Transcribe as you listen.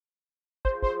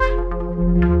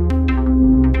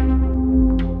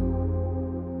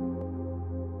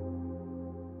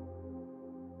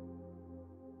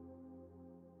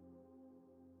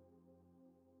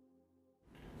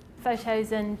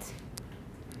photos and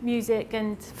music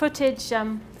and footage,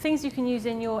 things you can use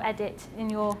in your edit, in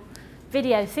your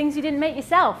video, things you didn't make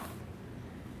yourself.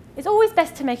 It's always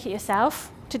best to make it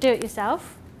yourself, to do it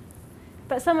yourself.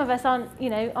 But some of us aren't,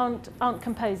 aren't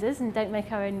composers and don't make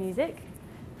our own music.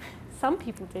 Some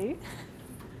people do.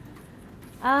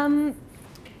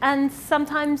 And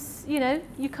sometimes,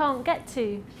 you can't get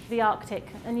to the Arctic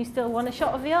and you still want a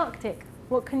shot of the Arctic.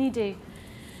 What can you do?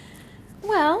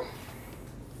 Well,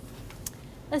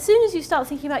 as soon as you start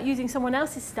thinking about using someone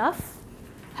else's stuff,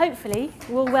 hopefully,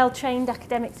 we're all well-trained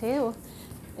academics here or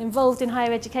involved in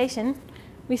higher education,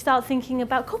 we start thinking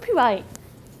about copyright.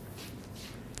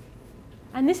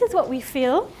 And this is what we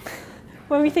feel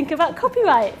when we think about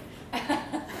copyright.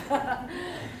 Oh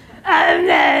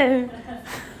no!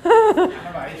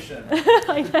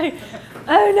 I know.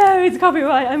 Oh no, it's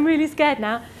copyright. I'm really scared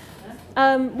now.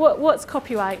 What's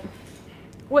copyright?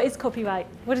 What is copyright?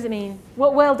 What does it mean?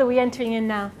 What world are we entering in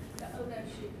now? The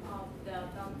ownership of the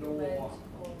document or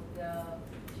the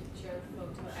picture,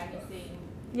 photo, anything.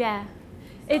 Yeah,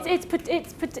 it's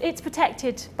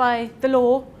protected by the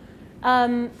law.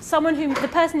 The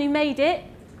person who made it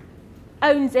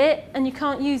owns it, and you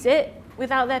can't use it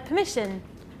without their permission.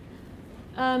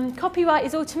 Copyright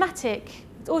is automatic.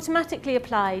 It's automatically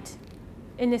applied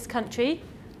in this country,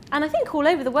 and I think all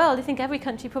over the world. I think every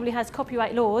country probably has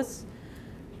copyright laws,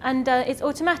 and it's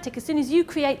automatic. As soon as you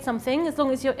create something, as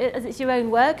long as it's your own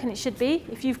work, and it should be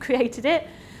if you've created it,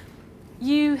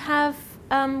 you have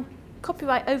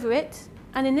copyright over it.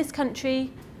 And in this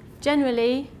country,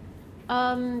 generally,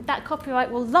 that copyright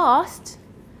will last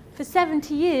for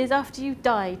 70 years after you've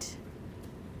died.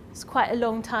 It's quite a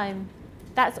long time.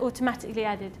 That's automatically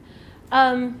added.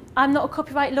 I'm not a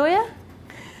copyright lawyer,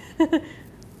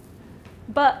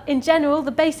 but in general,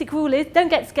 the basic rule is, don't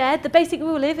get scared, the basic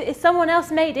rule is if someone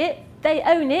else made it, they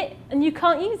own it, and you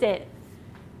can't use it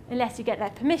unless you get their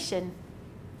permission.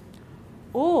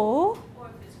 Or if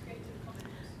it's Creative Commons.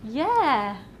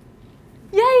 Yeah.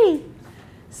 Yay!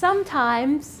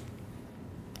 Sometimes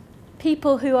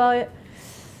people who are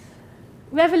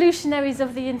revolutionaries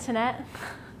of the internet,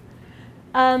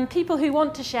 people who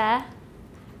want to share,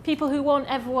 people who want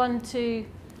everyone to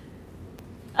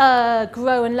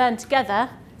grow and learn together,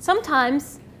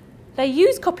 sometimes they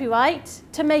use copyright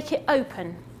to make it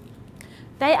open.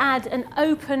 They add an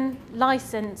open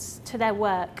license to their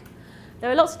work.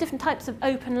 There are lots of different types of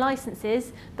open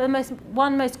licenses, but the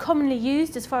one most commonly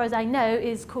used, as far as I know,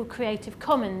 is called Creative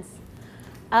Commons,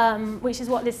 which is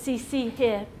what this CC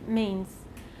here means.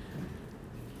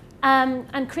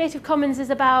 And Creative Commons is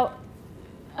about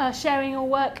sharing your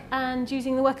work and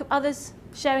using the work of others,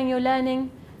 sharing your learning,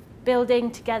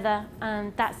 building together,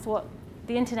 and that's what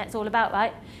the internet's all about,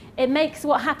 right? It makes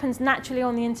what happens naturally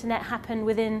on the internet happen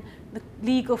within the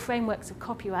legal frameworks of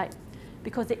copyright,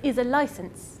 because it is a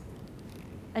license,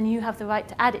 and you have the right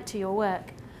to add it to your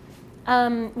work.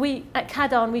 We at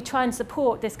CADON, we try and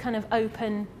support this kind of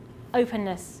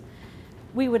openness.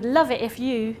 We would love it if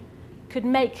you could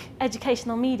make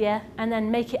educational media and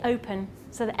then make it open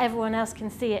so that everyone else can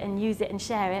see it and use it and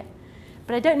share it.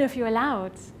 But I don't know if you're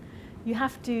allowed. You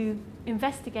have to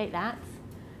investigate that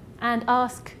and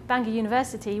ask Bangor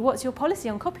University, what's your policy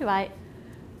on copyright?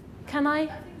 Can I? I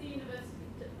think the university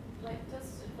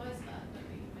does advise that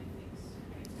we make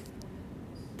things.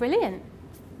 Brilliant.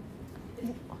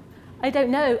 I don't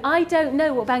know. I don't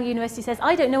know what Bangor University says.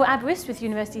 I don't know what Aberystwyth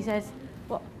University says.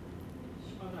 What?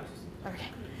 Okay.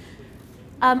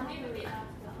 There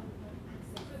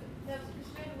was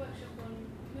a workshop on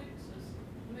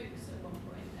MOOCs at one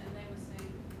point, and they were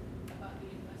saying about the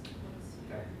university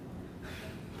policy.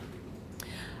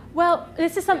 Well,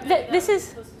 this is something.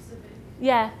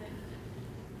 Yeah.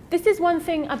 This is one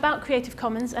thing about Creative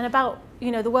Commons and about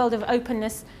the world of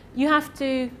openness. You have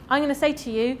to. I'm going to say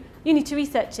to you, you need to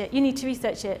research it. You need to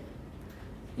research it.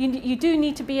 You do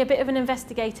need to be a bit of an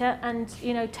investigator and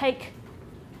take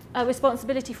a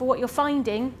responsibility for what you're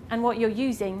finding and what you're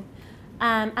using,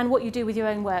 and what you do with your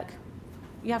own work.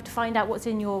 You have to find out what's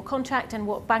in your contract and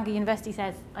what Bangor University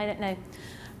says. I don't know.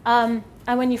 And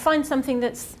when you find something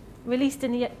that's released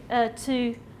in the,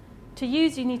 to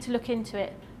use, you need to look into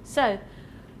it. So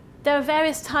there are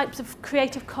various types of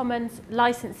Creative Commons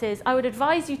licenses. I would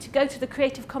advise you to go to the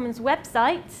Creative Commons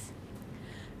website,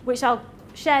 which I'll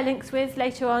share links with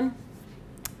later on,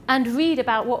 and read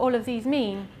about what all of these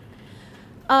mean.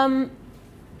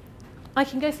 I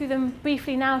can go through them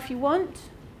briefly now if you want.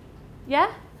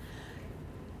 Yeah?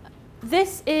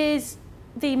 This is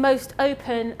the most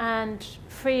open and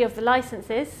free of the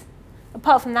licenses.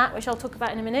 Apart from that, which I'll talk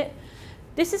about in a minute.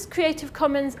 This is Creative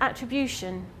Commons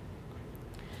attribution.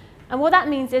 And what that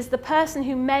means is the person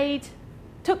who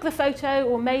took the photo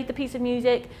or made the piece of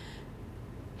music,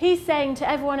 he's saying to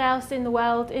everyone else in the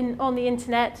world, on the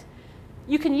internet,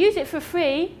 you can use it for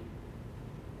free,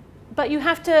 but you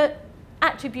have to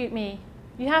attribute me.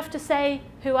 You have to say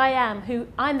who I am, who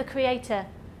I'm the creator.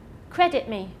 Credit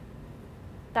me.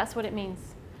 That's what it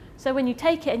means. So when you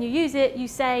take it and you use it, you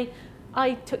say,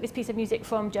 I took this piece of music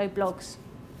from Joe Bloggs.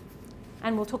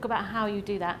 And we'll talk about how you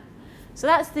do that. So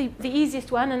that's the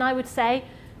easiest one, and I would say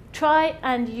try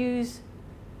and use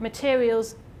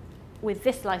materials with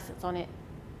this license on it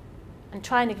and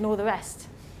try and ignore the rest,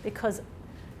 because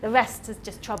the rest is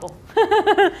just trouble.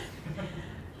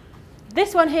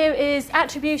 This one here is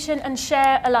attribution and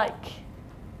share alike.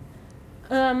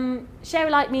 Share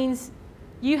alike means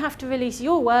you have to release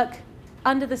your work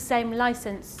under the same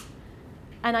license,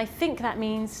 and I think that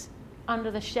means under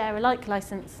the share alike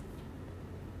license.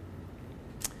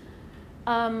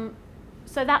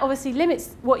 So that obviously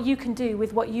limits what you can do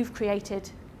with what you've created.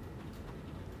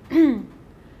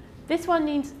 This one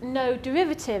means no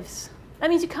derivatives. That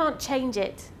means you can't change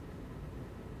it.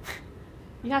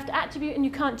 You have to attribute and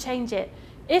you can't change it.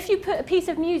 If you put a piece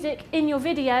of music in your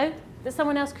video that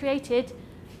someone else created,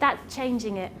 that's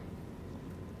changing it.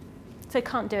 So you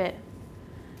can't do it.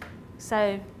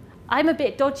 So I'm a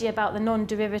bit dodgy about the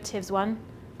non-derivatives one.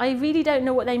 I really don't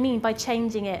know what they mean by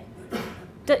changing it.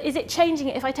 Is it changing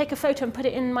it if I take a photo and put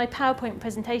it in my PowerPoint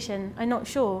presentation? I'm not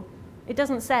sure. It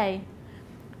doesn't say.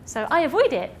 So I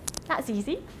avoid it. That's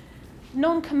easy.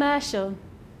 Non-commercial.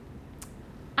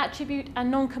 Attribute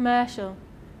and non-commercial.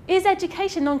 Is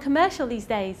education non-commercial these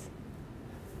days?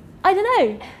 I don't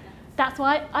know. That's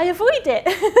why I avoid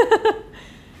it.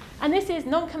 And this is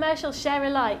non-commercial share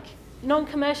alike.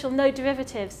 Non-commercial no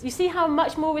derivatives. You see how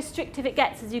much more restrictive it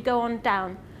gets as you go on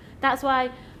down. That's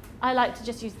why I like to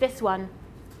just use this one.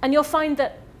 And you'll find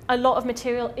that a lot of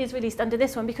material is released under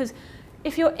this one, because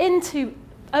if you're into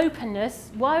openness,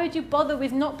 why would you bother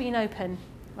with not being open,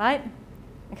 right?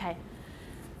 Okay.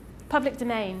 Public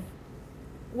domain.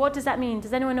 What does that mean?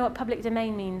 Does anyone know what public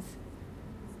domain means?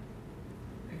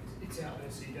 It's out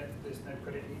there, so there's no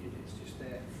credit needed. It's just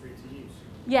there, free to use.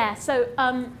 Yeah, so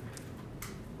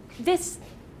this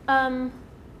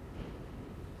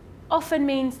often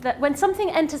means that when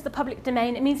something enters the public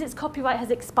domain, it means its copyright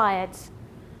has expired.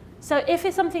 So if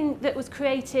it's something that was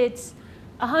created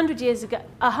 100 years ago,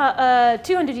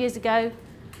 200 years ago,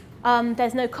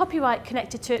 there's no copyright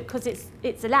connected to it because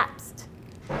it's elapsed.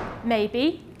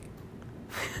 Maybe.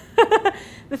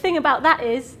 The thing about that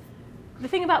is, the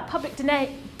thing about public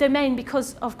domain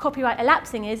because of copyright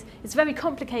elapsing is it's very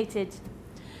complicated.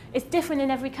 It's different in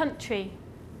every country.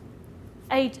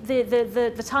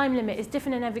 The time limit is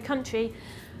different in every country.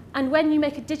 And when you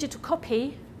make a digital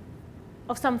copy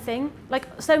of something, like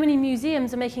so many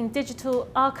museums are making digital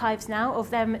archives now of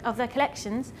their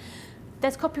collections,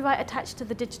 there's copyright attached to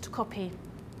the digital copy.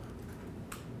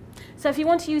 So if you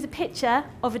want to use a picture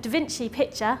of a Da Vinci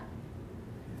picture,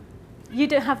 you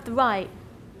don't have the right,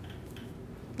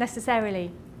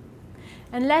 necessarily,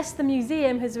 unless the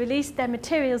museum has released their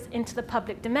materials into the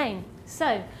public domain.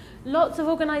 So lots of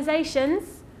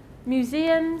organisations,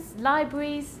 museums,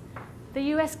 libraries, the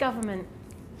US government,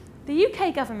 the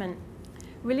UK government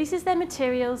releases their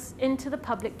materials into the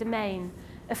public domain,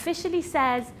 officially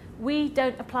says we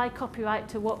don't apply copyright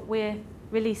to what we're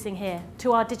releasing here,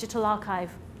 to our digital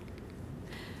archive.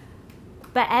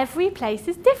 But every place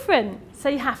is different, so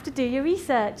you have to do your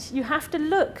research. You have to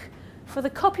look for the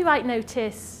copyright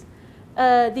notice,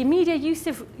 the media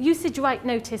usage right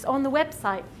notice on the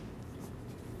website.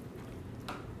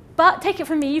 But take it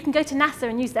from me, you can go to NASA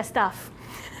and use their stuff.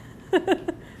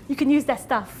 You can use their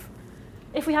stuff.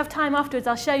 If we have time afterwards,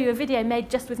 I'll show you a video made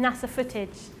just with NASA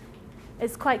footage.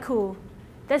 It's quite cool.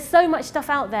 There's so much stuff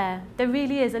out there. There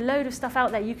really is a load of stuff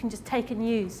out there you can just take and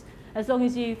use, as long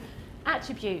as you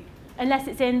attribute, unless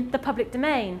it's in the public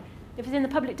domain. If it's in the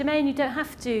public domain, you don't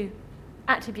have to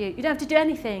attribute. You don't have to do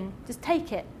anything. Just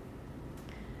take it.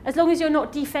 As long as you're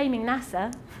not defaming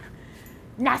NASA.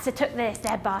 NASA took this,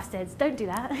 they're bastards. Don't do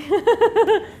that.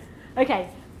 Okay.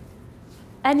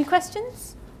 Any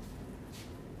questions?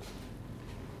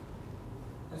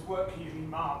 Is work usually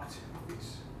marked?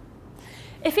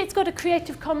 If it's got a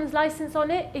Creative Commons license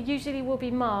on it, it usually will be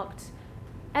marked.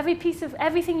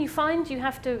 Everything you find, you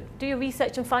have to do your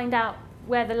research and find out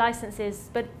where the license is.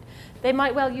 But they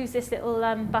might well use this little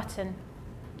button.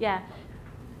 Yeah.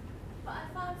 But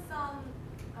I found some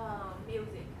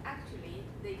music, actually,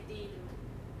 they did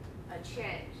a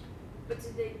change, but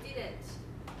they didn't.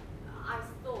 I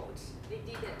thought they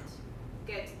didn't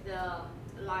get the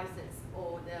license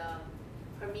or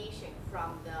the permission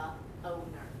from the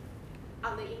owner.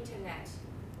 on the internet?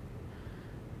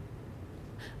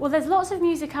 Well, there's lots of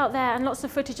music out there and lots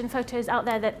of footage and photos out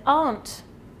there that aren't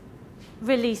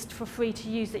released for free to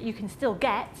use that you can still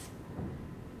get.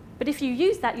 But if you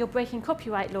use that, you're breaking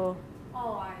copyright law.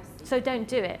 Oh, I see. So don't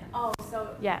do it. Oh,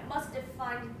 so yeah. Must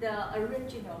find the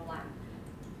original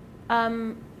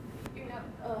one. You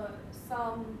know,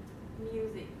 some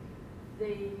music,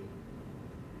 they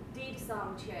did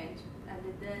some change and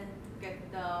then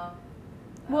get the...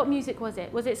 what music was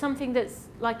it? Was it something that's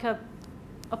like a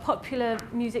popular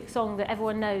music song that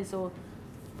everyone knows, or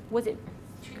was it?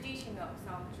 Traditional,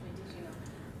 some traditional.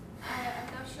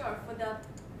 I'm not sure. For the,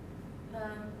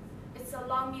 it's a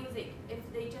long music. If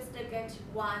they just get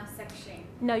one section.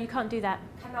 No, you can't do that.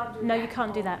 Cannot do no, that. you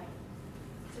can't do that.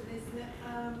 So there's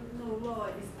no law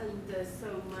is under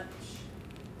so much.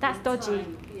 That's dodgy.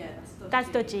 Time. Yeah, that's dodgy. That's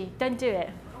dodgy. Don't do it.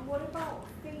 And what about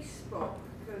Facebook?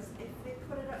 Because if they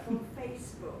put it up on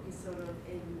Facebook, it's sort of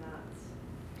in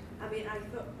that. I mean, I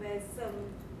thought there's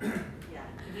some. Yeah.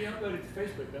 If you upload it to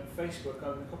Facebook, then Facebook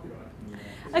owns the copyright.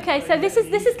 Okay, so this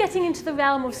is getting into the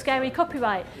realm of scary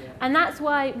copyright, and that's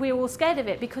why we're all scared of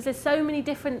it, because there's so many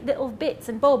different little bits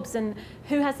and bobs, and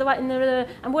who has the right,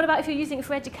 and what about if you're using it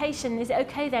for education? Is it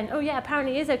okay then? Oh yeah,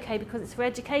 apparently it is okay because it's for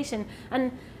education,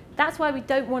 and that's why we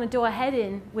don't want to do our head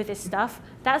in with this stuff.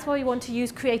 That's why we want to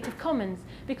use Creative Commons,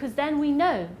 because then we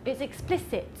know it's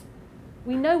explicit.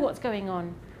 We know what's going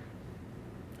on.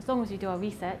 As long as we do our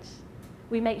research,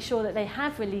 we make sure that they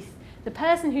have released. The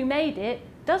person who made it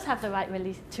does have the right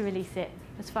to release it,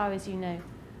 as far as you know.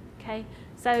 Okay,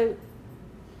 so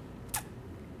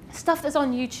stuff that's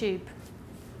on YouTube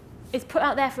is put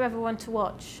out there for everyone to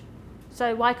watch.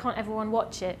 So why can't everyone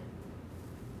watch it?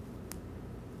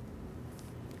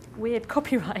 Weird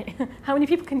copyright. How many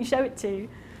people can you show it to?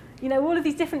 You know, all of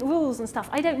these different rules and stuff.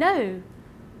 I don't know,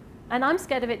 and I'm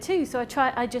scared of it too. So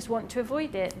I just want to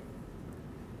avoid it.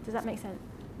 Does that make sense?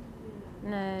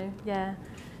 No. Yeah.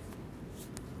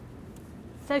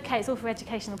 It's okay, it's all for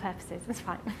educational purposes. It's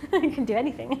fine. You can do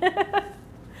anything.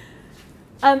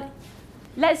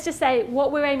 Let's just say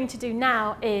what we're aiming to do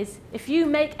now is, if you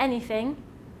make anything,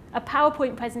 a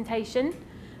PowerPoint presentation,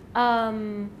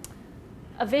 a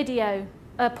video,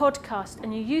 a podcast,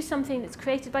 and you use something that's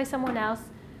created by someone else,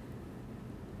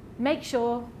 make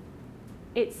sure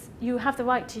you have the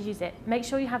right to use it. Make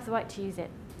sure you have the right to use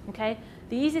it. Okay?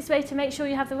 The easiest way to make sure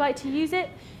you have the right to use it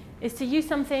is to use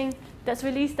something that's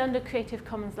released under Creative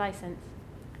Commons license.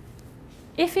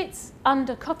 If it's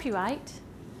under copyright,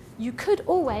 you could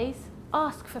always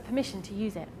ask for permission to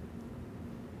use it.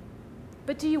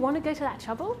 But do you want to go to that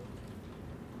trouble?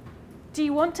 Do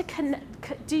you want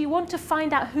to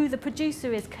find out who the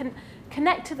producer is,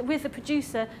 connect with the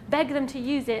producer, beg them to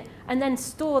use it, and then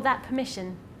store that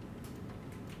permission?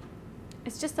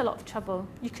 It's just a lot of trouble.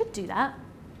 You could do that.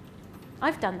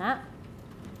 I've done that.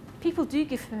 People do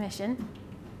give permission,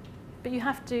 but you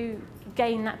have to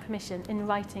gain that permission in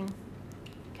writing.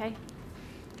 Okay?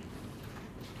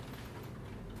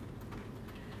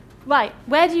 Right,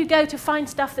 where do you go to find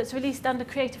stuff that's released under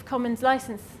Creative Commons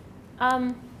license?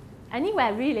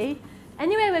 Anywhere, really.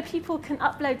 Anywhere where people can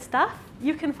upload stuff,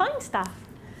 you can find stuff.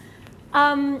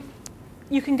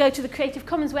 You can go to the Creative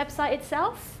Commons website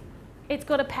itself. It's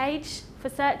got a page for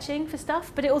searching for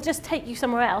stuff, but it will just take you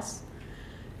somewhere else.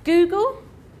 Google.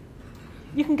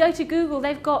 You can go to Google.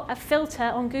 They've got a filter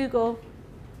on Google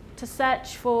to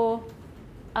search for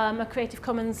a Creative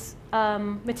Commons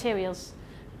materials.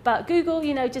 But Google,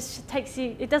 you know, just takes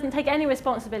you, it doesn't take any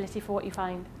responsibility for what you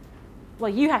find.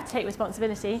 Well, you have to take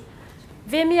responsibility.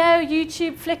 Vimeo,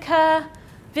 YouTube, Flickr.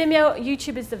 Vimeo,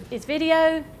 YouTube is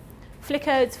video.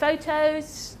 Flickr is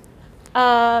photos.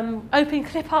 Open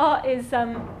clip art is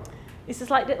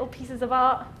just like little pieces of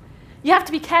art. You have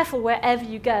to be careful wherever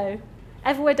you go.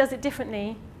 Everywhere does it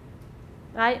differently,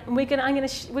 right? And we're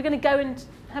gonna go and,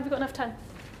 have we got enough time?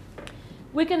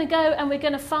 We're gonna go and we're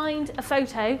gonna find a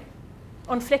photo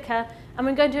on Flickr, and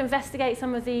we're going to investigate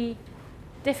some of the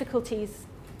difficulties,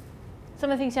 some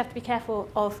of the things you have to be careful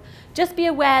of. Just be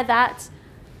aware that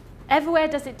everywhere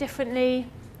does it differently,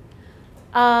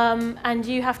 and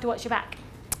you have to watch your back.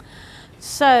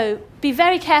 So be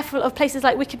very careful of places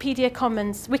like Wikimedia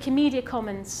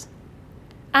Commons,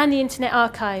 and the Internet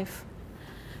Archive.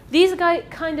 These are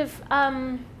kind of,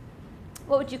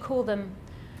 what would you call them?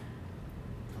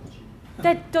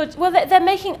 They're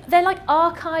like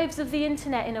archives of the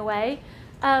internet in a way,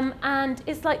 and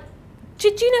it's like, do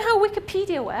you know how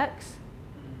Wikipedia works?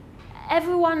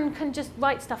 Everyone can just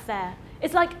write stuff there.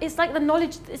 It's like the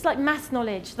knowledge. It's like mass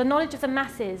knowledge, the knowledge of the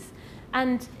masses,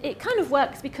 and it kind of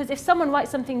works because if someone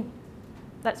writes something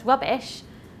that's rubbish,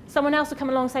 someone else will come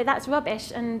along and say that's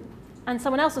rubbish, and and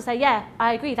someone else will say, yeah,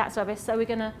 I agree, that's rubbish, so we're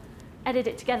going to edit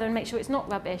it together and make sure it's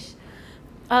not rubbish.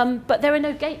 But there are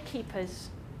no gatekeepers.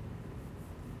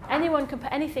 Anyone can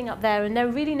put anything up there, and there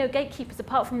are really no gatekeepers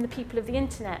apart from the people of the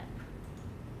internet.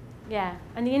 Yeah,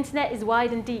 and the internet is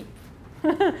wide and deep.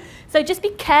 So just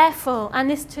be careful, and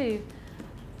this too.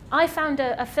 I found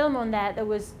a film on there that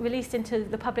was released into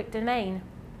the public domain,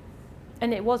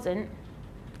 and it wasn't.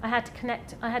 I had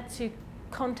to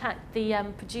contact the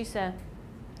producer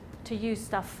to use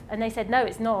stuff, and they said, no,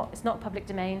 it's not public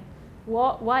domain.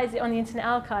 What? Why is it on the Internet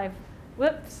Archive?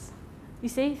 Whoops. You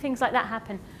see, things like that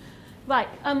happen. Right,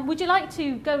 would you like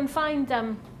to go and find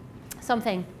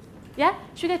something? Yeah?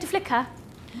 Should we go to Flickr?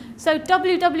 So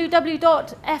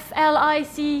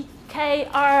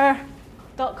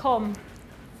www.flickr.com.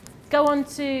 Go on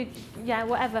to, yeah,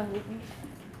 whatever.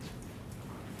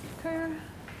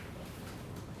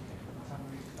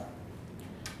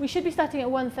 We should be starting at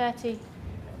 1:30.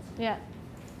 Yeah.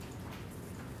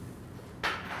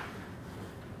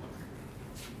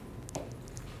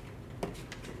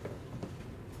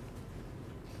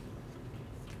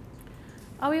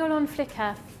 Are we all on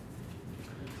Flickr?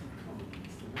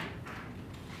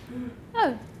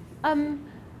 Oh,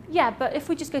 yeah, but if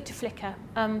we just go to Flickr,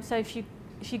 so if you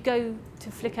go to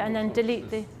Flickr and then delete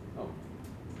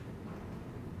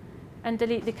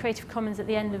the Creative Commons at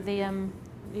the end of the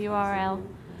URL.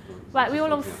 Right, we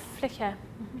all on Flickr.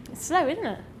 It's slow, isn't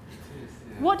it?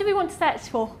 What do we want to search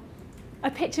for? A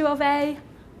picture of a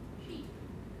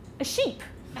sheep.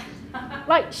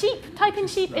 Right, sheep. Type in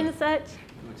sheep in the search.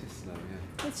 It's just slow,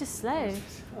 yeah. It's just slow.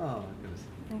 Oh, my goodness.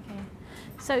 Okay.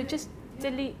 So just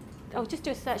delete. Oh, just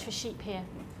do a search for sheep here.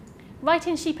 Write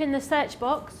in sheep in the search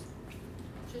box.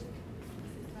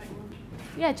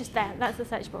 Yeah, just there. That's the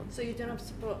search box. So you don't have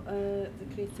to put the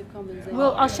Creative Commons in?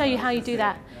 Well, I'll show you how you do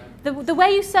that. The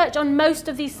way you search on most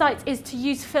of these sites is to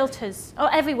use filters. Oh,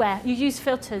 everywhere. You use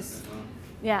filters.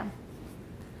 Yeah.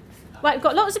 Right, we've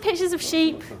got lots of pictures of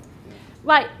sheep.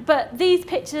 Right, but these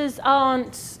pictures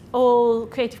aren't all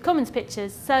Creative Commons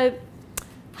pictures. So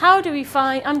how do we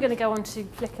find... I'm going to go on to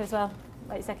Flickr as well.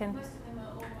 Wait a second. Most of them are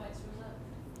all rights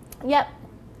reserved. Yep.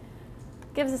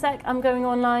 Give us a sec. I'm going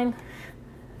online.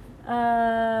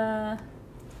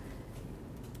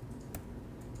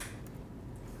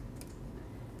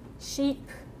 Sheep.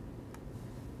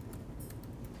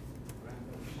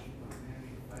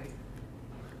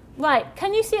 Right,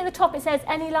 can you see at the top it says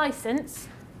any license?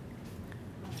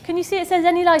 Can you see it says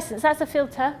any license? That's a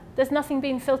filter. There's nothing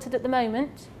being filtered at the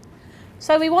moment.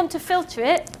 So we want to filter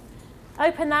it.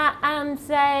 Open that and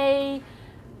say,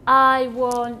 I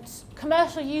want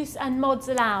commercial use and mods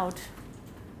allowed.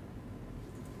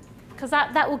 Because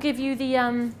that will give you the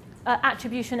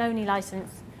attribution only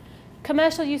license.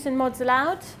 Commercial use and mods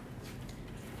allowed.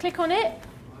 Click on it,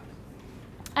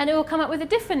 and it will come up with a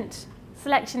different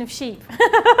selection of sheep.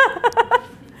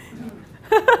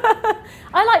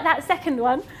 I like that second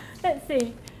one. Let's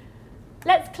see.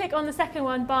 Let's click on the second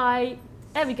one by,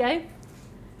 there we go.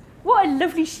 What a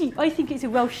lovely sheep. I think it's a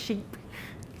Welsh sheep.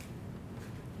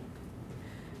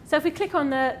 So if we click on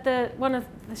the one of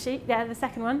the sheep, yeah, the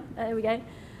second one, there we go.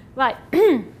 Right.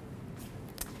 Can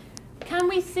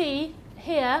we see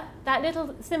here that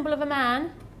little symbol of a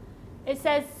man? It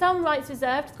says some rights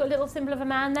reserved. It's got a little symbol of a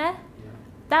man there. Yeah.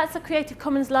 That's a Creative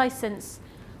Commons license.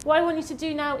 What I want you to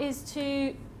do now is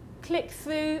to click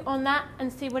through on that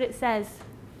and see what it says.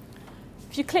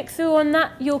 If you click through on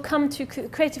that, you'll come to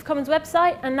Creative Commons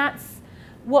website, and that's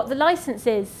what the license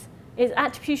is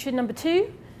attribution number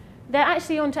 2. They're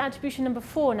actually on to attribution number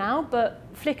 4 now, but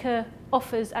Flickr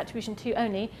offers attribution 2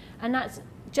 only, and that's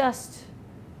just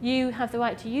you have the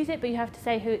right to use it, but you have to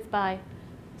say who it's by.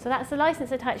 So that's the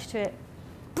license attached to it.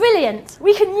 Brilliant!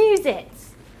 We can use it!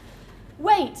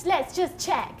 Wait, let's just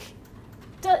check.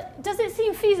 Does it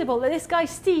seem feasible that this guy,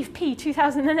 Steve P.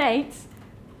 2008,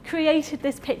 created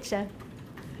this picture?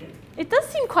 Yeah. It does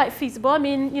seem quite feasible. I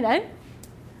mean, you know,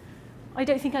 I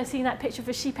don't think I've seen that picture of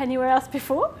a sheep anywhere else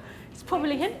before. It's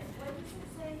probably him. Where does it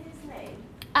say his name?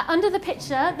 Under the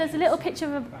picture, there's a little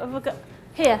picture of a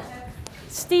here.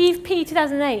 Steve P.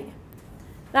 2008.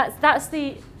 That's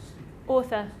the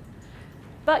author.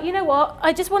 But you know what?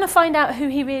 I just want to find out who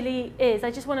he really is. I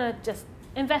just want to just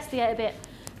investigate a bit.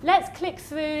 Let's click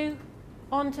through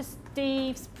onto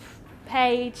Steve's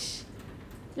page.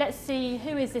 Let's see,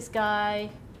 who is this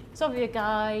guy? It's obviously a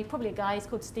guy, probably a guy. He's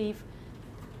called Steve.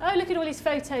 Oh, look at all his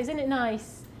photos. Isn't it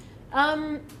nice?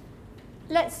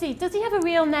 Let's see. Does he have a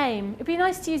real name? It'd be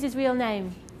nice to use his real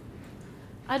name.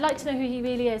 I'd like to know who he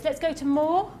really is. Let's go to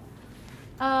more.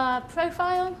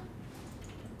 Profile.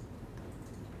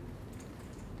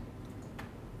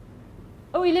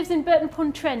 Oh, he lives in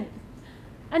Burton-upon-Trent.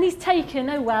 And he's taken.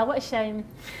 Oh, well, what a shame.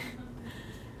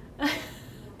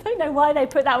 Don't know why they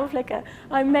put that on Flickr.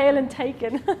 I'm male and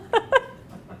taken.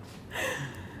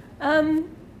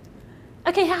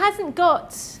 Okay, he hasn't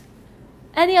got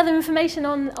any other information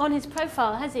on his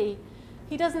profile, has he?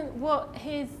 He doesn't, what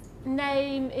his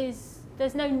name is,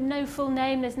 there's no full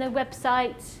name, there's no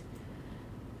website,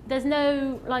 there's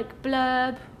no like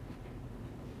blurb.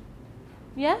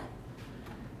 Yeah?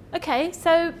 Okay,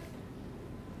 so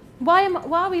why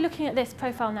are we looking at this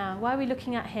profile now? Why are we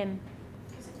looking at him?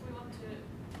 Because if we want to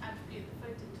attribute the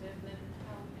photo to him, then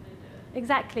how are we going to do it?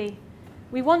 Exactly.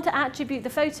 We want to attribute the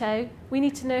photo, we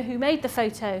need to know who made the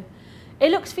photo.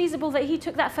 It looks feasible that he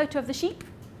took that photo of the sheep.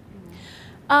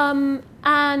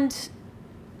 And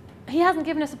he hasn't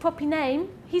given us a proper name.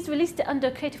 He's released it under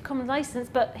a Creative Commons license,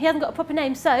 but he hasn't got a proper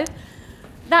name, so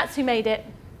that's who made it.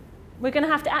 We're going to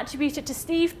have to attribute it to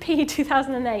Steve P.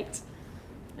 2008.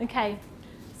 Okay,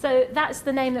 so that's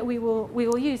the name that we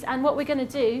will use. And what we're going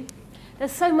to do,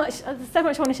 there's so much I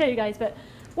want to show you guys, but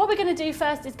what we're going to do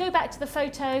first is go back to the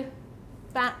photo,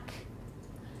 back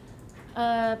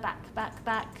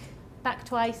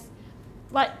twice.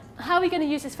 Right, how are we going to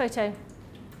use this photo?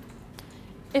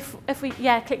 If we,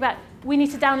 click back, we need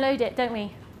to download it, don't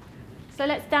we? So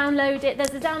let's download it. There's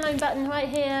a download button right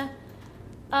here.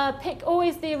 Pick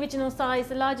always the original size,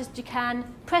 the largest you can.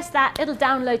 Press that, it'll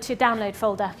download to your download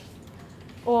folder,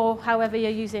 or however you're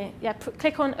using it. Yeah,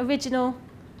 click on original,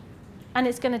 and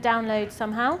it's going to download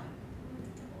somehow.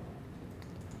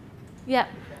 Yeah.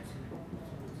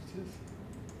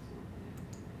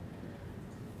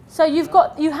 So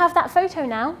you have that photo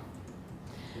now.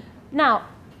 Now,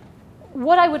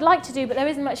 what I would like to do, but there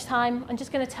isn't much time, I'm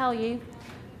just going to tell you,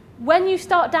 when you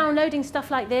start downloading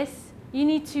stuff like this, you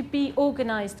need to be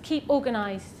organized, keep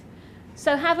organized.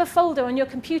 So have a folder on your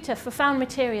computer for found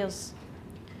materials.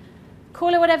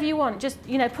 Call it whatever you want, just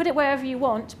put it wherever you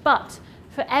want, but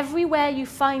for everywhere you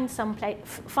find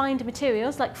find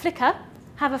materials, like Flickr,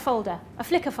 have a folder, a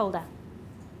Flickr folder,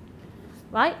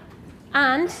 right?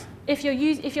 And if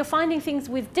you're finding things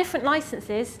with different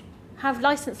licenses, have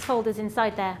license folders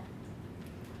inside there.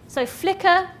 So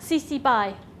Flickr CC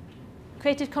BY,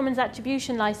 Creative Commons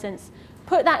Attribution License.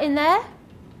 Put that in there,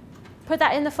 put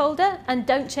that in the folder, and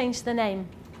don't change the name.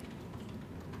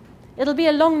 It'll be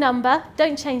a long number,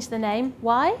 don't change the name.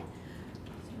 Why?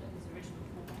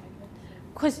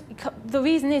 Because the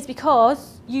reason is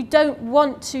because you don't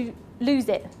want to lose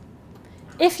it.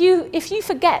 If you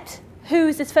forget who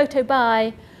is this photo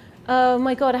by, oh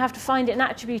my God, I have to find it and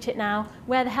attribute it now.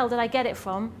 Where the hell did I get it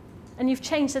from? And you've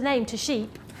changed the name to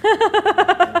sheep.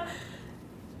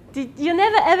 You're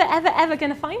never, ever going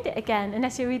to find it again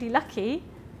unless you're really lucky.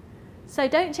 So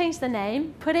don't change the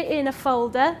name. Put it in a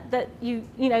folder that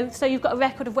so you've got a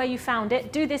record of where you found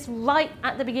it. Do this right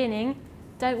at the beginning.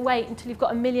 Don't wait until you've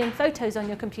got a million photos on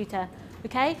your computer.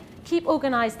 Okay? Keep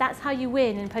organized. That's how you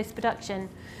win in post-production.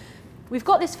 We've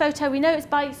got this photo. We know it's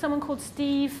by someone called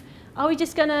Steve. Are we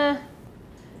just going to,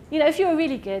 if you were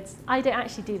really good, I don't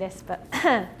actually do this, but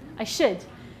I should.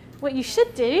 What you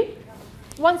should do,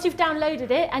 once you've downloaded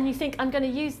it and you think, I'm going to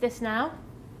use this now,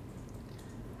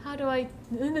 how do I,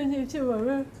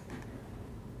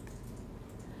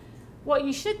 what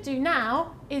you should do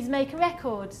now is make a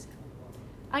record.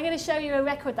 I'm going to show you a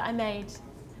record that I made.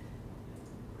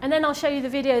 And then I'll show you the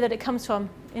video that it comes from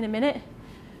in a minute.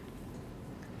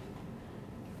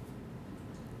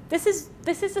 This is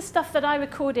the stuff that I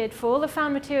recorded for all the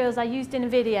found materials I used in a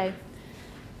video.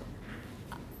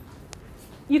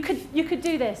 You could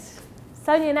do this. It's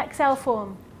only an Excel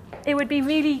form. It would be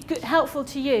really good, helpful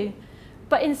to you.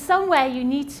 But in some way, you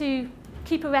need to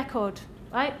keep a record,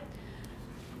 right?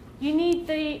 You need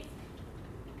you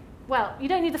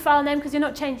don't need the file name because you're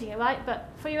not changing it, right? But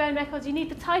for your own records, you need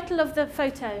the title of the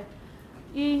photo.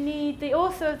 You need the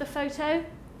author of the photo.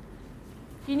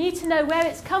 You need to know where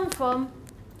it's come from,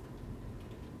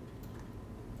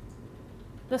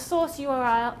 the source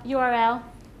URL,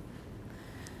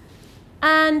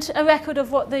 and a record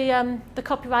of what the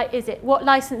copyright is. What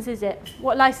license is it?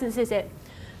 What license is it?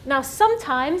 Now,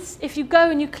 sometimes if you go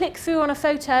and you click through on a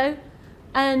photo,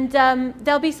 and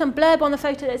there'll be some blurb on the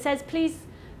photo that says, please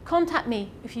contact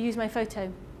me if you use my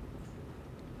photo.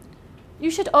 You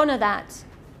should honor that.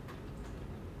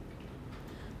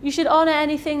 You should honor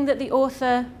anything that the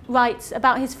author writes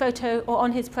about his photo or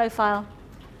on his profile.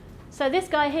 So this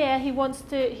guy here,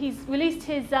 he's released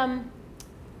his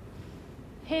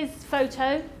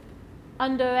photo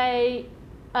under a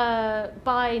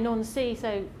by non-C,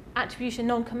 so attribution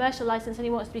non-commercial license, and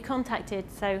he wants to be contacted.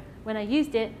 So when I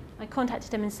used it, I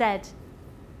contacted him and said,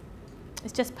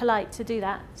 it's just polite to do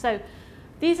that. So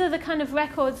these are the kind of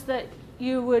records that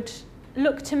you would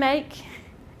look to make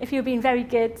if you're being very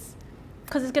good,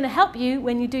 because it's going to help you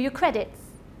when you do your credits.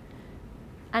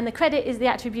 And the credit is the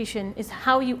attribution, is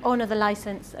how you honour the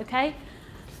license, okay?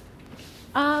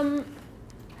 From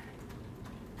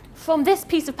this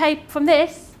piece of paper, from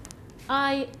this,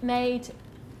 I made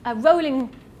a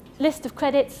rolling list of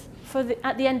credits for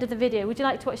at the end of the video. Would you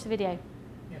like to watch the video?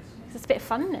 Yes. It's a bit of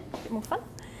fun, isn't it? A bit more fun.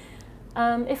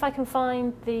 If I can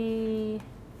find the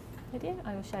video,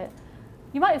 I will show it.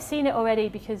 You might have seen it already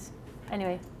because,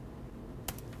 anyway.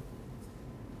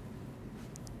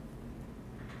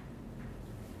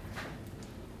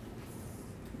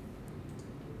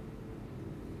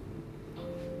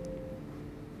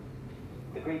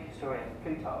 The Greek historian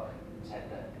Plutarch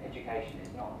said that education is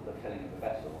not the filling of a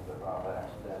vessel, but rather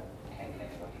the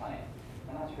kindling of a flame.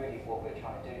 And that's really what we're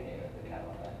trying to do here at the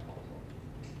Cadon Learning Portal.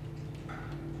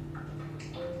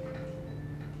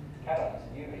 Cadon is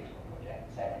a new regional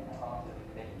project set in the heart of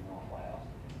Midland, North Wales,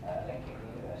 linking the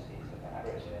universities of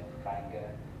Aberystwyth,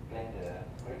 Bangor, Glyndŵr,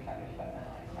 Group Language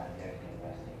Learning, and the Open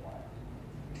University of Wales.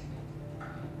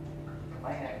 The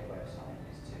main aim of the website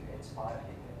is to inspire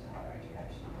people into higher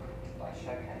education by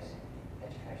showcasing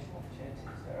educational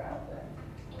opportunities that are out there.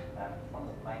 One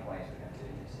of the main ways we're going to do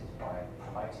this is by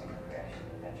promoting the creation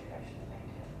of educational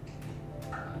media.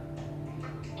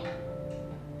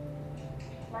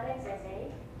 My name's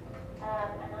Lizzie,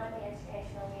 and I'm the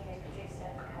educational media producer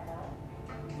for Cadon.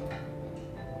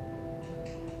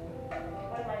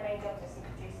 One of my main jobs as a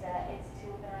producer is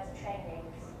to organise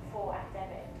trainings for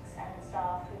academics and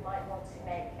staff who might want to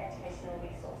make educational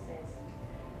resources.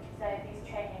 So these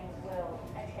trainings will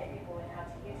educate people in how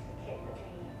to use the kit that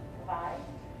we provide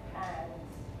and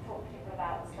talk to people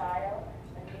about style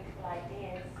and beautiful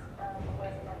ideas and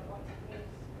ways they might want to use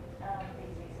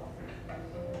these resources.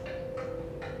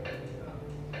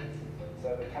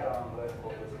 So the Cadon Learning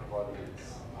Portal has provided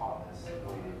its partners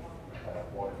with a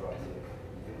wide variety of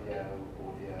video,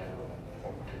 audio and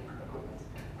photography equipment.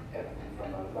 Everything from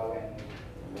a low-end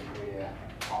Ligria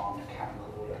armed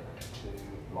camcorder to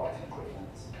lighting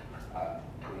equipment,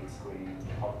 green screen,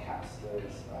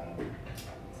 podcasters.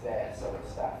 It's there so that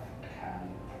staff can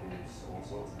produce all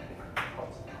sorts of different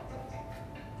types of content.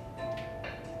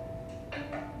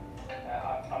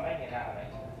 I'm mainly an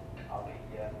animator. I'll be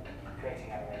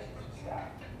creating animations for staff,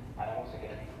 and I'm also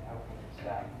going to be helping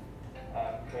staff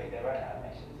create their own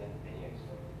animations and videos.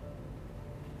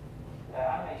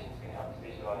 Animations can help us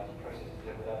visualise processes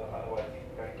that would otherwise be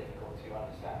very difficult to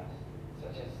understand,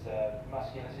 such as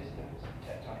muscular systems,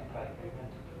 tectonic plate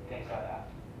movement, things like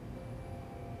that.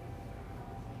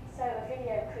 So a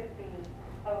video could be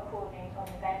a recording of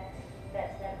an event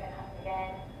that's never going to happen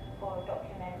again, or a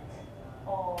document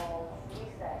of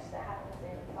research that happens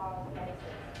in far off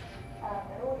places.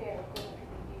 An audio recording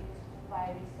could be used by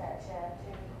a researcher to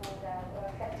record a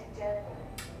reflective journey.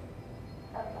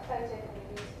 A photo can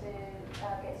be used to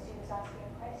get students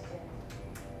asking questions.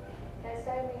 There's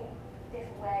so many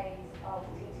different ways of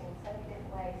teaching, so many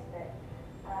different ways that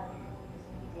you can use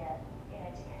media in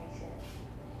education.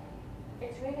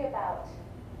 It's really about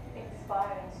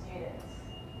inspiring students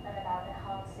and about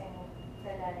enhancing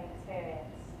the learning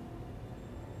experience.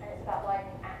 And it's about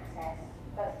widening access,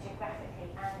 both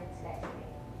geographically and intellectually.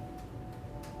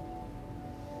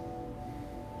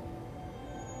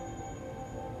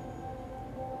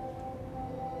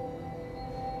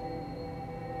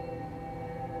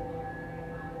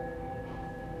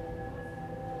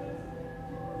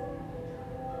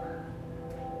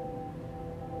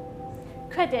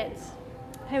 Credits.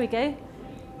 Here we go.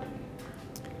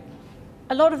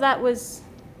 A lot of that was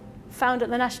found at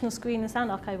the National Screen and Sound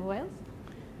Archive of Wales.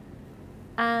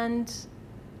 And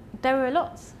there were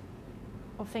lots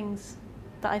of things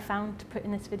that I found to put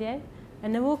in this video.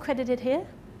 And they're all credited here.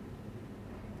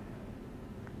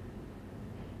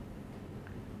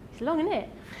 It's long, isn't it?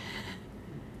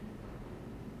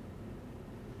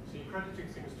 So you're crediting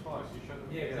things twice. You show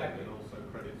them exactly. And also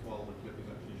credits while the clip is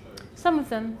actually shown. Some of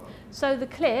them. So the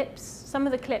clips, some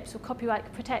of the clips were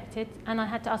copyright protected, and I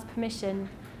had to ask permission.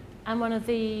 And one of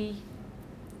the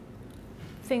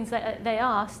things that they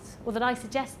asked, or that I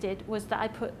suggested, was that I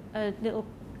put a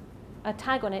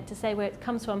tag on it to say where it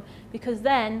comes from, because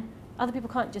then other people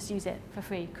can't just use it for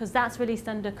free, because that's released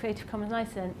under Creative Commons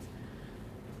license.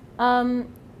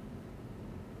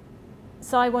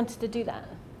 So I wanted to do that.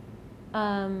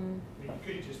 You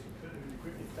could just put them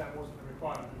in the, if that wasn't a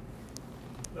requirement,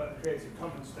 like the Creative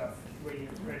Commons stuff, where you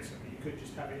create something, you could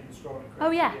just have it in the scrolling credits.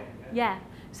 Oh yeah, yeah.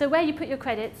 So where you put your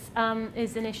credits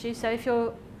is an issue. So if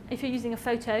you're using a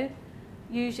photo,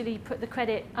 you usually put the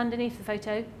credit underneath the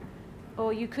photo,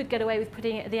 or you could get away with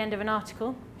putting it at the end of an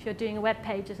article if you're doing a web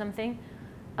page or something,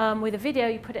 With a video,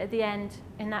 you put it at the end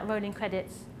in that rolling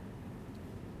credits.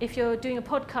 If you're doing a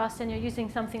podcast and you're using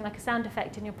something like a sound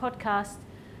effect in your podcast,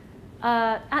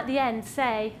 at the end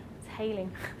say, it's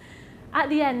hailing, at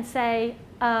the end say,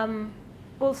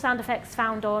 all sound effects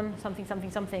found on something, something,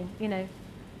 something, you know.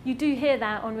 You do hear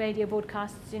that on radio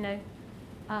broadcasts, you know.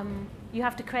 You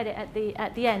have to credit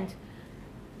at the end.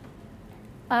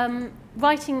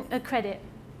 Writing a credit.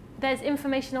 There's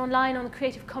information online on the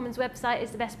Creative Commons website. Is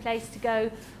the best place to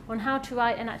go on how to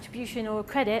write an attribution or a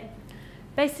credit.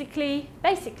 Basically,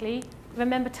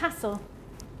 remember tassel.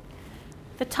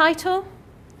 The title,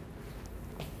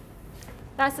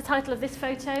 that's the title of this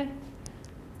photo.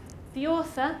 The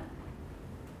author,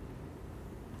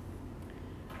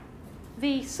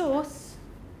 the source,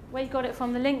 where you got it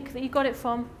from, the link that you got it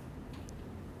from,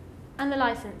 and the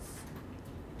license.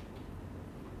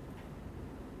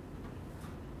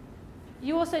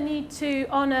 You also need to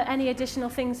honour any additional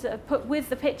things that are put with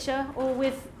the picture or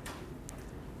with,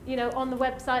 you know, on the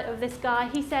website of this guy.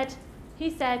 He said,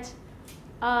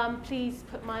 please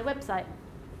put my website.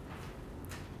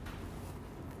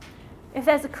 If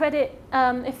there's a credit,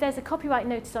 if there's a copyright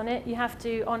notice on it, you have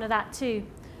to honour that too.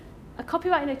 A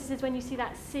copyright notice is when you see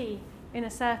that C in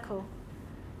a circle,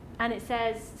 and it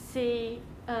says C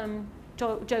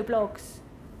Joe Blogs.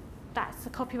 That's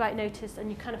a copyright notice, and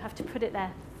you kind of have to put it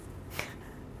there.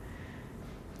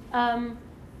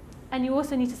 And you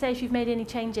also need to say if you've made any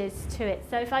changes to it.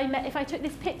 So if I took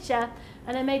this picture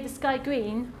and I made the sky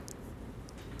green,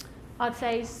 I'd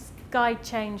say sky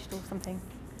changed or something.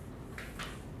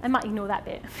 I might ignore that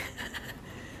bit.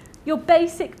 Your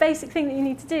basic thing that you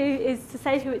need to do is to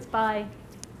say who it's by,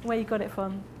 where you got it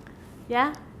from.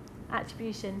 Yeah?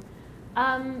 Attribution.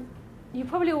 You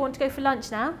probably all want to go for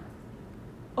lunch now.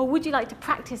 Or would you like to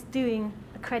practice doing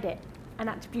a credit, an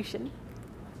attribution?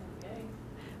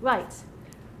 Right.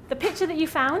 The picture that you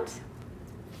found,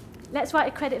 let's write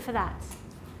a credit for that.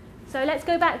 So let's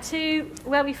go back to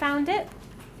where we found it.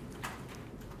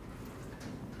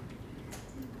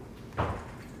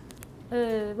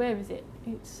 Where is it?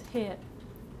 It's here.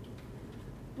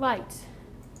 Right.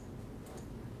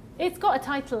 It's got a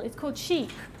title. It's called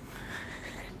Sheep.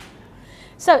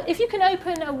 So if you can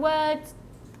open a Word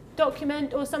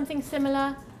document or something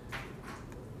similar,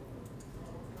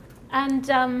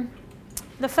 and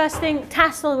the first thing,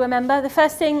 tassel, remember, the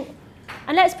first thing,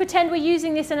 and let's pretend we're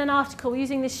using this in an article, we're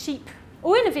using this sheep,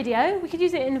 or in a video, we could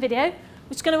use it in a video.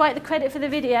 We're just going to write the credit for the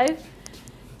video.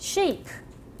 Sheep.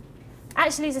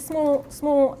 Actually, it's a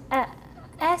small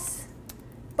S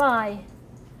by.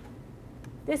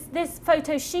 This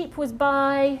photo, sheep, was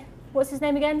by, what's his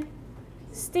name again?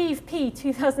 Steve P,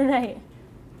 2008.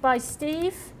 By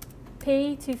Steve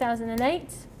P,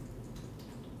 2008.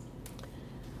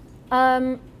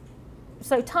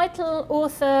 So title,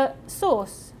 author,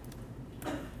 source.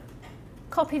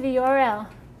 Copy the URL.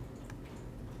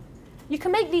 You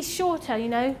can make these shorter, you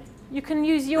know. You can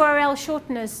use URL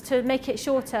shorteners to make it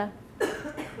shorter.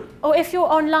 Or if you're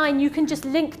online, you can just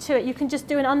link to it. You can just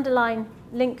do an underline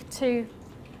link to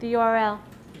the URL.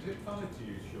 Is it fine to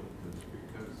use shorteners?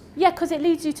 Because yeah, because it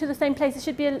leads you to the same place. It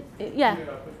should be a, yeah.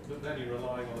 But then you're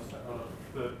relying on a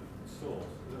third source,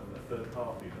 a third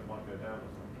party that might go down or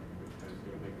something, in which case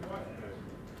you're thinking,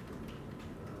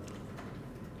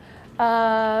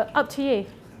 up to you.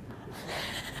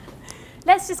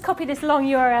 Let's just copy this long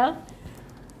URL,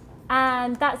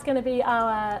 and that's going to be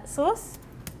our source.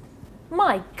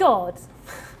 My God,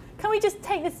 can we just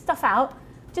take this stuff out?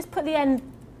 Just put the end,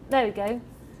 there we go.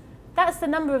 That's the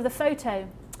number of the photo.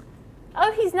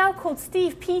 Oh, he's now called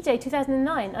Steve PJ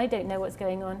 2009. I don't know what's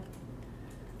going on.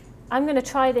 I'm going to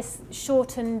try this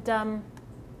shortened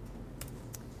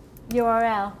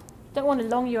URL. Don't want a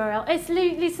long URL.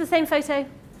 It's the same photo.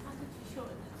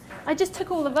 I just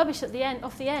took all the rubbish at the end,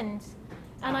 off the end,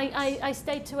 and I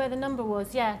stayed to where the number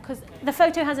was. Yeah, because the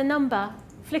photo has a number.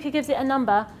 Flickr gives it a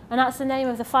number, and that's the name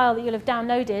of the file that you'll have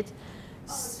downloaded.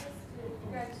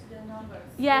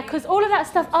 Yeah, because all of that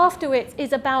stuff after it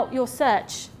is about your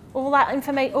search. All that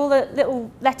information, all the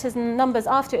little letters and numbers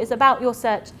after it is about your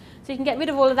search. So you can get rid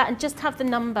of all of that and just have the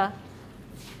number.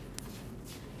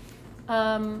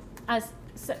 So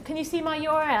can you see my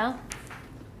URL?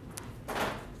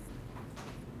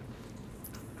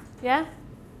 Yeah.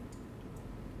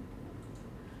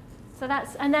 So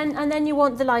that's, and then you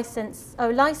want the license. Oh,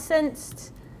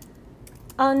 licensed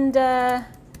under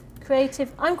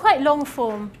Creative. I'm quite long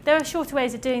form. There are shorter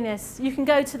ways of doing this. You can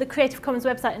go to the Creative Commons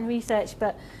website and research,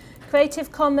 but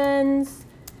Creative Commons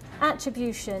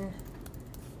attribution.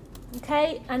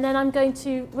 Okay, and then I'm going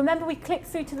to, remember we clicked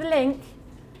through to the link.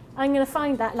 I'm going to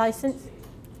find that license.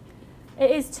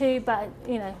 It is 2, but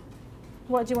you know,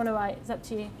 What do you want to write? It's up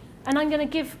to you. And I'm going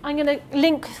to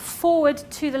link forward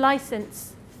to the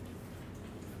license.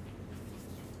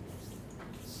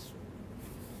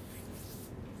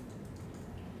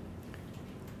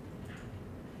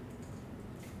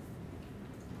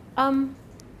 And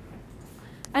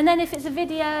then if it's a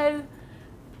video,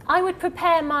 I would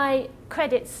prepare my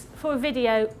credits for a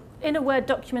video in a Word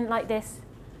document like this,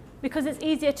 because it's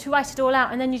easier to write it all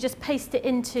out, and then you just paste it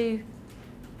into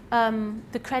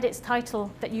the credits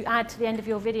title that you add to the end of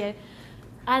your video.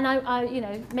 And I you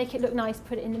know, make it look nice,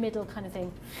 put it in the middle kind of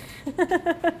thing. Where did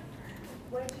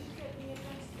you get the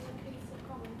address for the Creative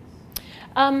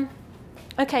Commons?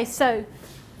 Okay, so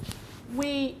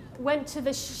we went to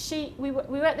the sheet, we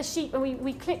were at the sheet and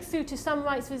we clicked through to some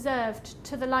rights reserved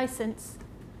to the license,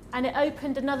 and it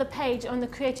opened another page on the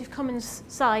Creative Commons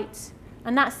site,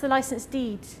 and that's the license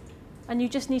deed, and you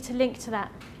just need to link to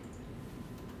that.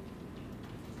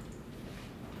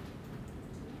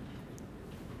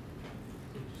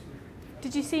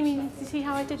 Did you see me? Did you see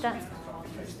how I did that?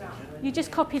 You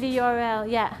just copy the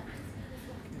URL, yeah.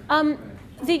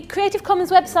 The Creative Commons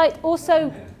website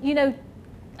also, you know,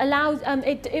 allows,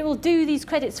 it will do these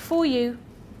credits for you.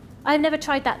 I've never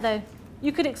tried that though.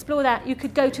 You could explore that. You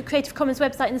could go to Creative Commons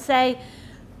website and say,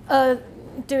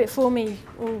 do it for me,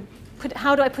 or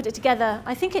how do I put it together?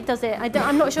 I think it does it.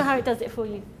 I'm not sure how it does it for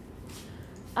you.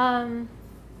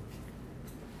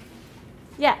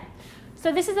 Yeah.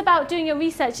 So this is about doing your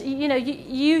research. You know,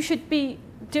 you should be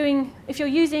doing, if you're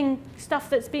using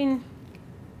stuff that's been,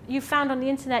 you found on the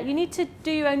internet, you need to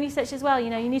do your own research as well.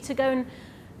 You know, you need to go and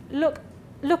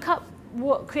look up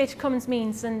what Creative Commons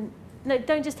means, and no,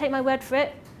 don't just take my word for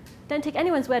it. Don't take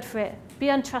anyone's word for it. Be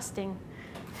untrusting.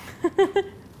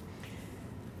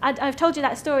 I've told you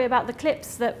that story about the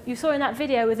clips that you saw in that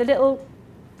video with a little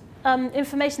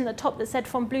information at the top that said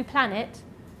from Blue Planet,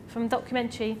 from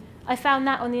documentary. I found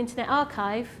that on the Internet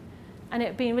Archive, and it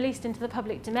had been released into the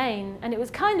public domain, and it was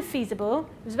kind of feasible.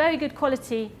 It was very good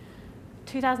quality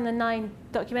 2009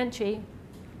 documentary.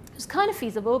 It was kind of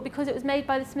feasible because it was made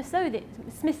by the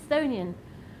Smithsonian,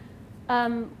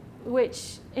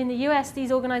 which in the US,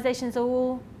 these organizations are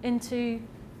all into,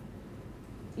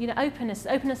 you know, openness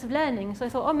of learning. So I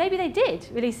thought, oh, maybe they did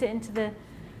release it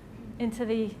into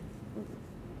the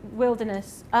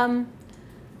wilderness.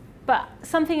 But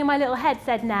something in my little head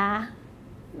said, nah,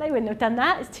 they wouldn't have done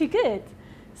that. It's too good.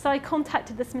 So I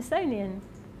contacted the Smithsonian.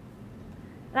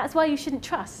 That's why you shouldn't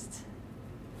trust.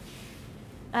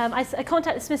 I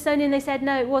contacted the Smithsonian. They said,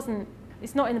 no, it wasn't.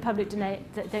 It's not in the public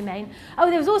domain. Oh,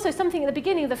 there was also something at the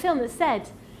beginning of the film that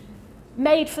said,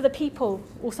 made for the people,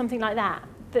 or something like that.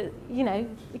 That, you know,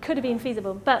 it could have been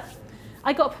feasible. But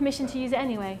I got permission to use it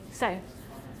anyway. So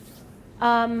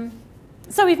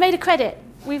we've made a credit.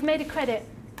 We've made a credit.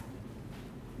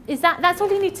 That's all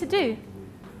you need to do.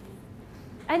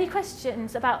 Any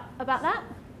questions about that?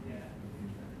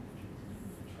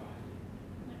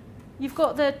 You've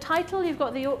got the title, you've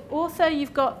got the author,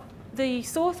 you've got the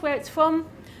source where it's from,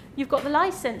 you've got the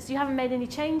license. You haven't made any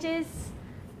changes.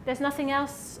 There's nothing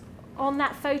else on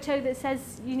that photo that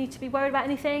says you need to be worried about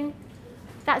anything.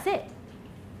 That's it.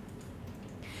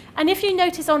 And if you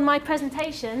notice on my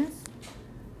presentations,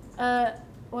 I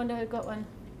wonder who got one.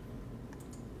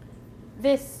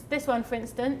 This one, for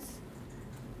instance,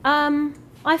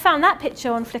 I found that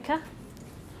picture on Flickr.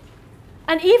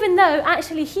 And even though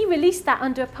actually he released that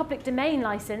under a public domain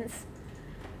license,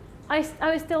 I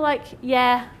was still like,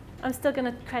 yeah, I'm still going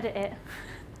to credit it.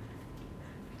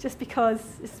 Just because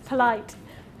it's polite.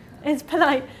 It's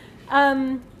polite.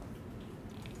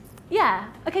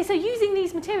 Yeah. Okay, so using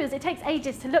these materials, it takes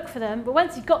ages to look for them, but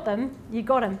once you've got them, you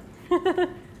got them.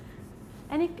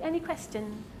 Any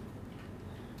questions?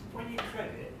 When you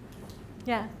credit,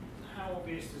 yeah. How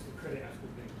obvious does the credit have to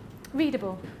be?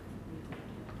 Readable.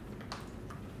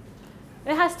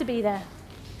 It has to be there.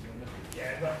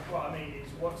 Yeah, but what I mean is,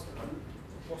 what's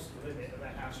the limit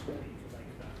about how small you can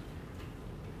make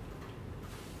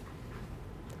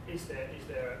that? Is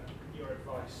there your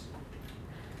advice?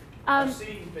 I've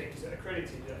seen things that are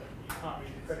credited that you can't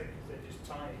read the credit because they're just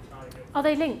tiny. Are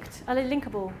they linked? Are they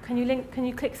linkable? Can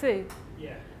you click through?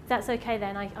 Yeah. That's okay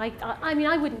then. I mean,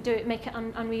 I wouldn't do it, make it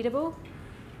unreadable.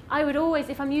 I would always,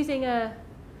 if I'm using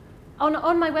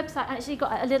on my website, I actually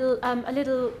got a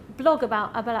little blog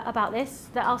about this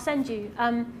that I'll send you,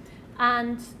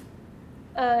 and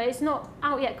it's not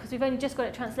out yet because we've only just got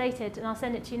it translated, and I'll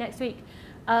send it to you next week.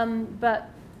 But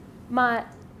my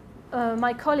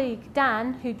colleague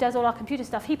Dan, who does all our computer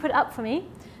stuff, he put it up for me,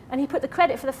 and he put the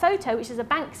credit for the photo, which is a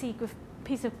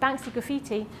piece of Banksy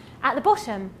graffiti, at the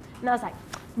bottom. And I was like,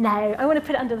 no, I want to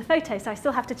put it under the photo, so I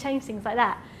still have to change things like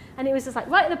that. And it was just like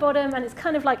right at the bottom, and it's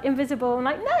kind of like invisible. I'm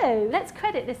like, no, let's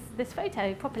credit this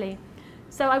photo properly.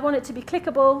 So I want it to be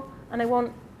clickable, and I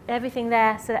want everything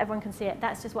there so that everyone can see it.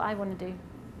 That's just what I want to do.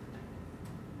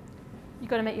 You've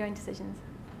got to make your own decisions.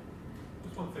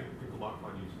 Just one thing people might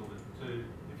find useful is to,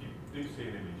 if you do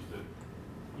see an image that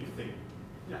you think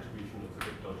the attribution looks a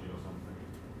bit dodgy or something,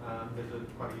 there's a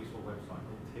quite a useful website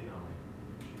called TinEye,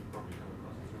 which you've probably come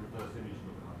across. It's a reverse image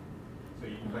lookup. So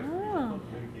you can basically just put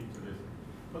the link into this,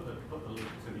 put the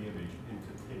link to the image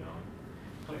into TinEye,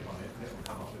 click on it, and it will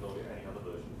come up with all any other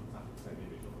versions of that same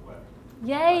image on the web.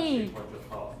 Yay! Just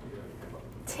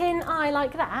TinEye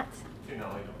like that?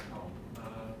 TinEye.com.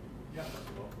 Yeah, that's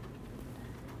a lot.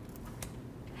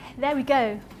 There we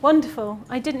go. Wonderful.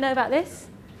 I didn't know about this.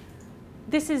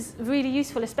 This is really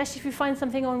useful, especially if you find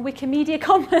something on Wikimedia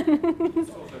Commons. It's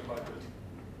also quite good.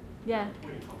 Yeah.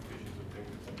 Winning competitions and things,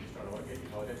 if somebody's trying to get you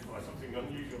to identify something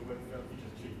unusual, then you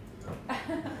just cheat.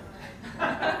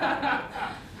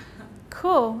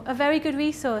 Cool. A very good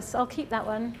resource. I'll keep that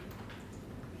one.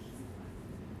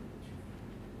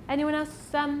 Anyone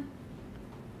else? No?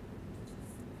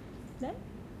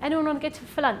 Anyone want to go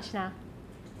for lunch now?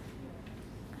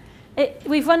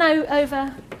 We've run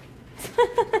over.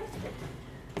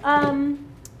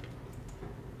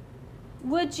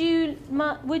 Would you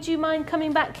mind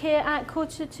coming back here at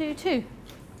 1:45?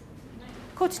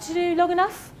 1:45 long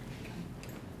enough?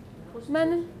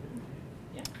 Men?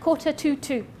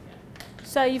 1:45.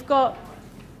 So you've got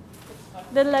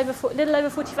little over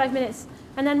 45 minutes,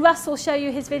 and then Russ will show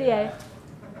you his video.